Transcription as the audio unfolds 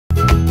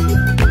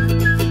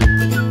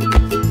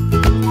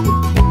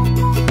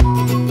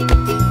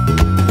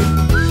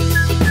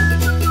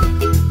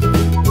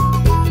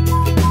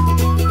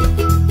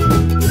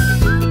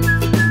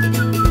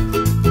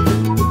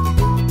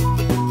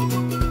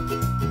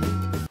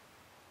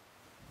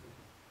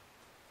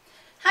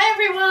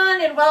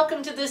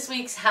welcome to this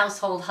week's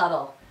Household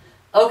Huddle.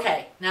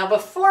 Okay, now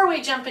before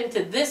we jump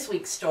into this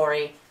week's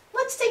story,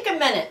 let's take a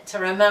minute to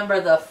remember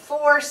the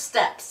 4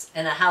 steps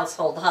in a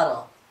household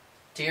huddle.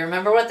 Do you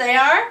remember what they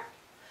are?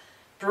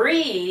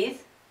 Breathe,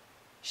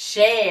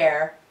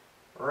 share,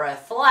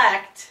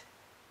 reflect,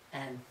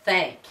 and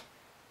thank.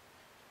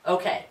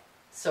 Okay,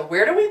 so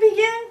where do we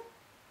begin?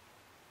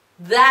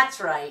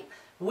 That's right,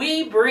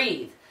 we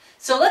breathe.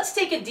 So let's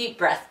take a deep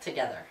breath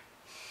together.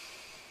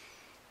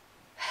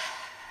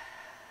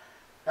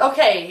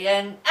 Okay,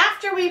 and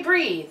after we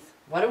breathe,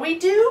 what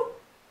do?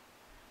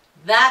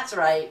 That's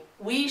right,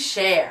 we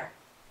share.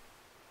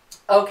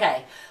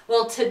 Okay,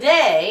 well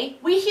today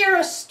we hear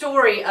a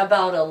story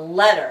about a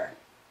letter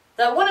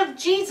that one of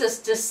Jesus'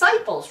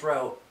 disciples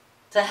wrote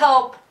to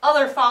help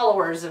other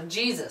followers of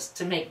Jesus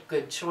to make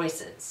good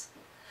choices.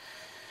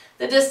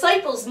 The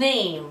disciple's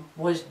name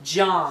was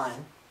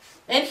John,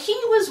 and he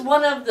was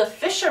one of the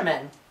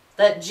fishermen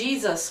that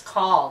Jesus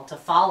called to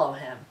follow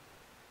him.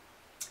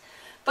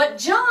 But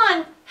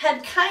John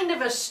had kind of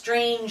a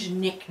strange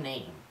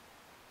nickname.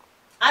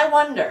 I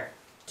wonder,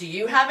 do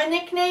you have a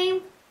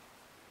nickname?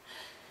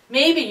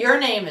 Maybe your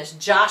name is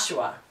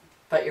Joshua,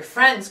 but your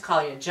friends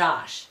call you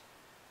Josh.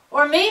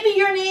 Or maybe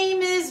your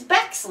name is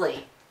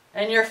Bexley,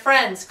 and your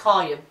friends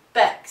call you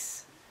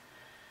Bex.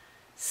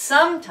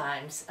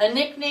 Sometimes a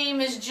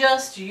nickname is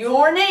just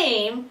your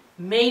name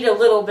made a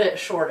little bit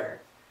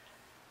shorter.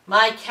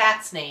 My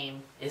cat's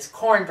name is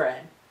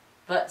Cornbread,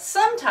 but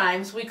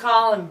sometimes we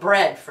call him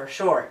Bread for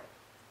short.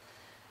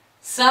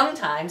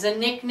 Sometimes a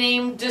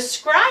nickname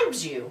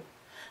describes you.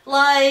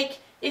 Like,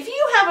 if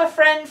you have a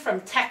friend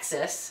from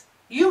Texas,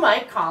 you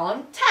might call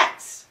him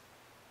Tex.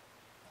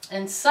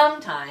 And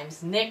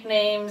sometimes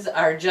nicknames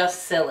are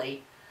just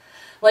silly.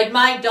 Like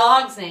my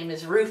dog's name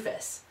is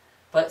Rufus,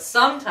 but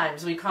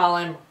sometimes we call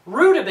him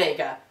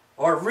Rutabaga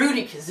or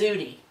Rudy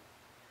Kazootie.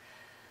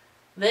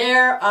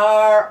 There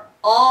are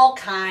all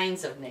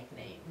kinds of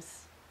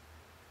nicknames.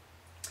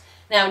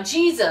 Now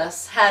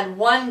Jesus had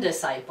one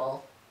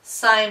disciple,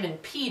 Simon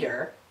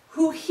Peter,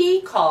 who he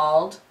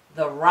called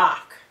the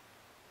Rock.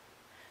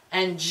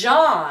 And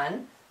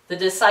John, the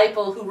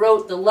disciple who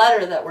wrote the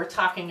letter that we're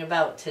talking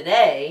about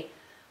today,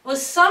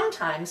 was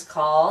sometimes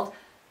called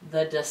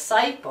the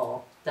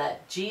disciple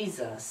that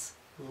Jesus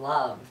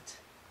loved.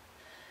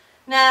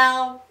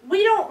 Now,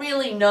 we don't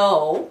really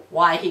know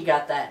why he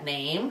got that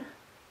name,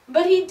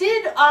 but he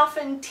did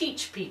often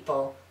teach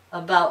people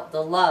about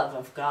the love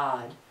of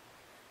God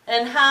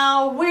and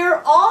how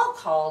we're all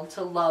called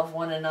to love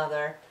one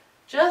another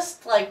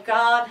just like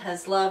God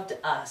has loved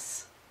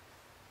us.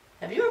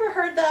 Have you ever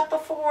heard that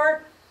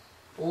before?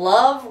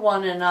 Love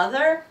one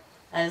another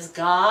as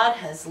God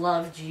has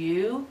loved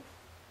you.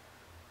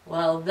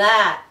 Well,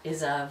 that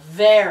is a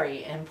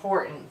very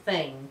important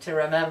thing to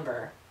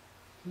remember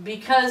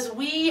because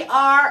we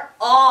are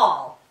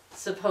all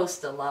supposed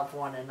to love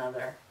one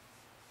another.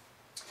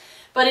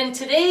 But in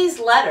today's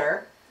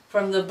letter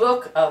from the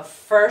book of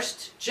 1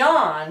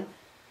 John,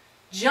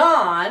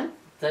 John,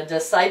 the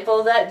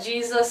disciple that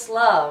Jesus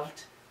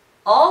loved,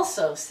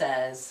 also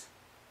says,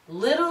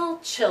 "Little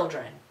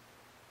children,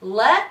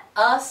 let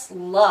us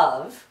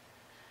love,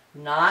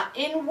 not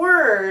in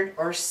word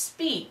or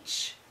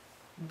speech,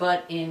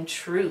 but in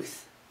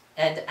truth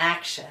and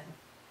action."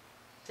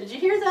 Did you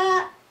hear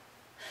that?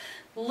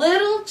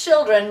 Little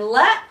children,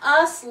 let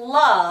us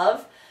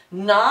love,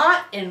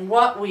 not in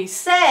what we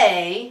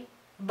say,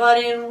 but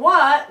in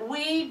what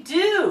we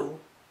do.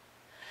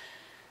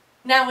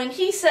 Now, when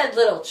he said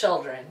little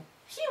children,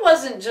 he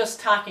wasn't just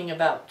talking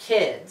about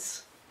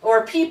kids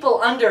or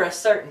people under a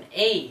certain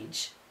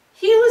age.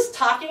 He was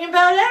talking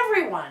about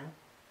everyone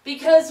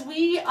because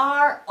we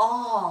are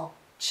all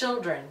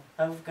children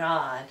of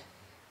God.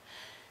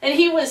 And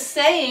he was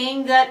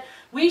saying that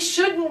we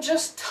shouldn't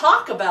just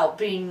talk about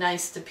being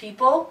nice to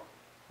people.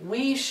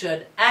 We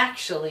should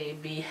actually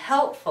be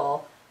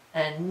helpful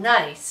and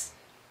nice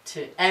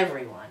to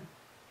everyone.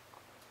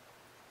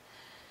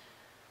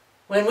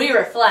 When we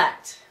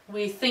reflect,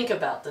 we think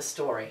about the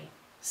story.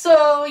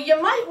 So you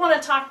might want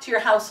to talk to your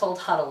household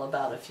huddle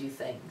about a few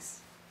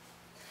things.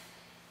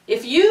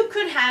 If you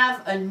could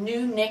have a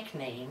new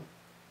nickname,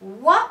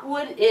 what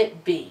would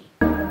it be?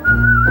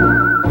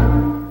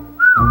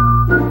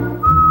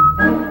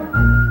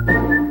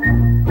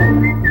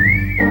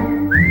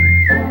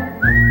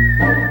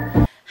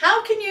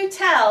 How can you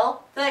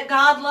tell that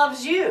God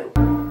loves you?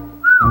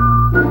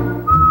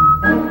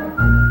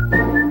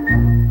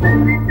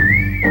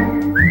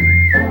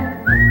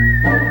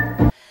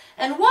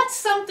 And what's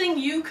something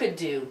you could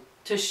do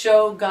to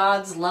show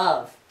God's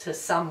love to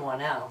someone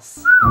else?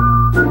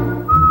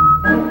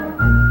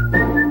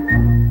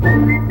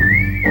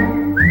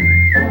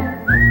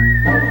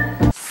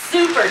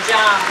 Super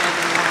job,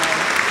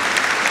 everyone.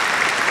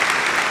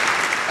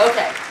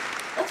 Okay,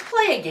 let's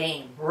play a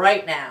game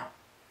right now.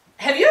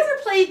 Have you ever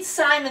played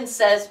Simon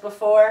Says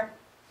before?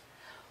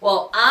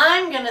 Well,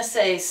 I'm going to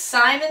say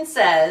Simon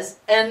Says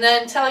and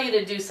then tell you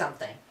to do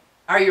something.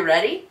 Are you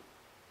ready?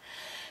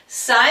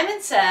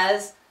 Simon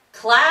says,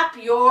 clap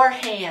your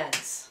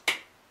hands.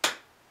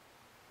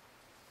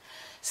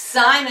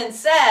 Simon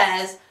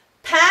says,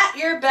 pat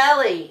your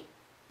belly.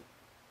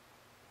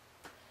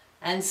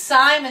 And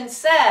Simon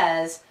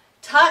says,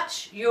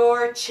 touch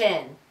your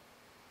chin.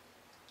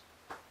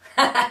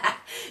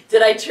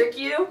 Did I trick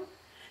you?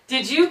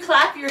 Did you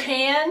clap your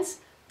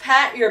hands,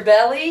 pat your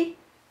belly,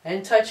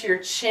 and touch your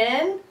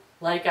chin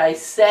like I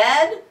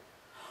said?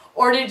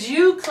 Or did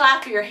you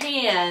clap your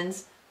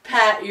hands,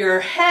 pat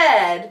your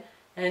head,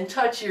 and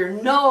touch your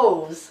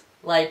nose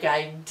like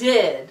I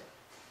did?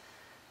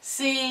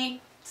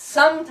 See,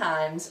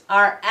 sometimes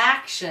our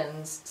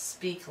actions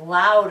speak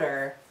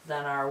louder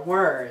than our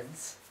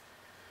words.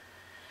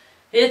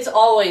 It's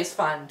always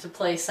fun to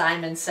play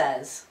Simon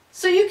Says,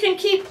 so you can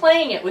keep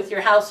playing it with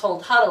your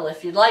household huddle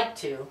if you'd like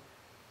to.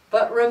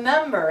 But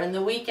remember in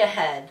the week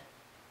ahead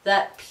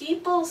that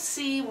people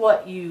see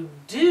what you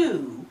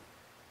do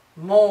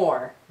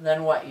more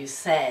than what you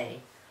say.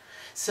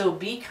 So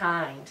be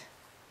kind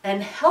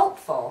and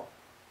helpful,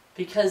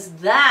 because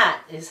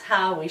that is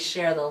how we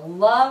share the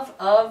love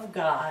of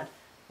God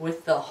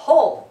with the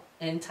whole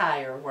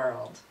entire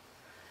world.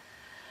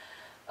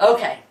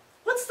 Okay,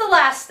 what's the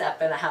last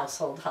step in a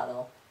household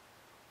huddle?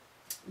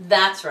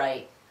 That's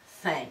right,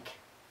 thank.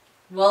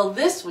 Well,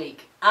 this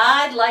week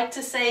I'd like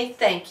to say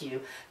thank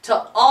you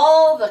to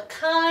all the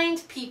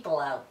kind people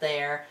out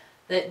there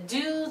that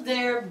do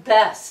their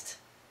best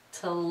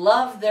to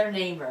love their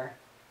neighbor,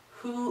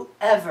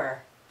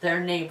 whoever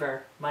their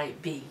neighbor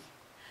might be.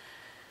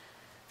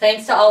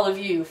 Thanks to all of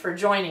you for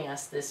joining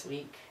us this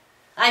week.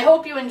 I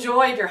hope you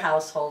enjoyed your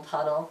household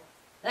huddle.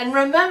 And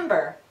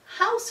remember,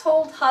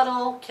 household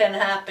huddle can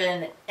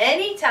happen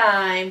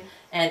anytime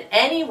and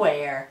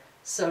anywhere,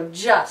 so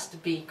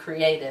just be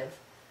creative.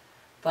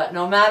 But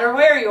no matter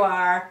where you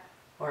are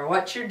or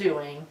what you're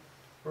doing,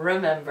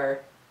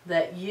 remember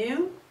that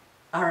you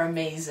are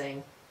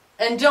amazing.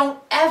 And don't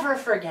ever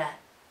forget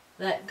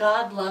that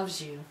God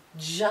loves you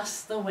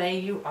just the way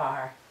you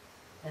are,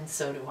 and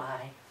so do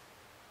I.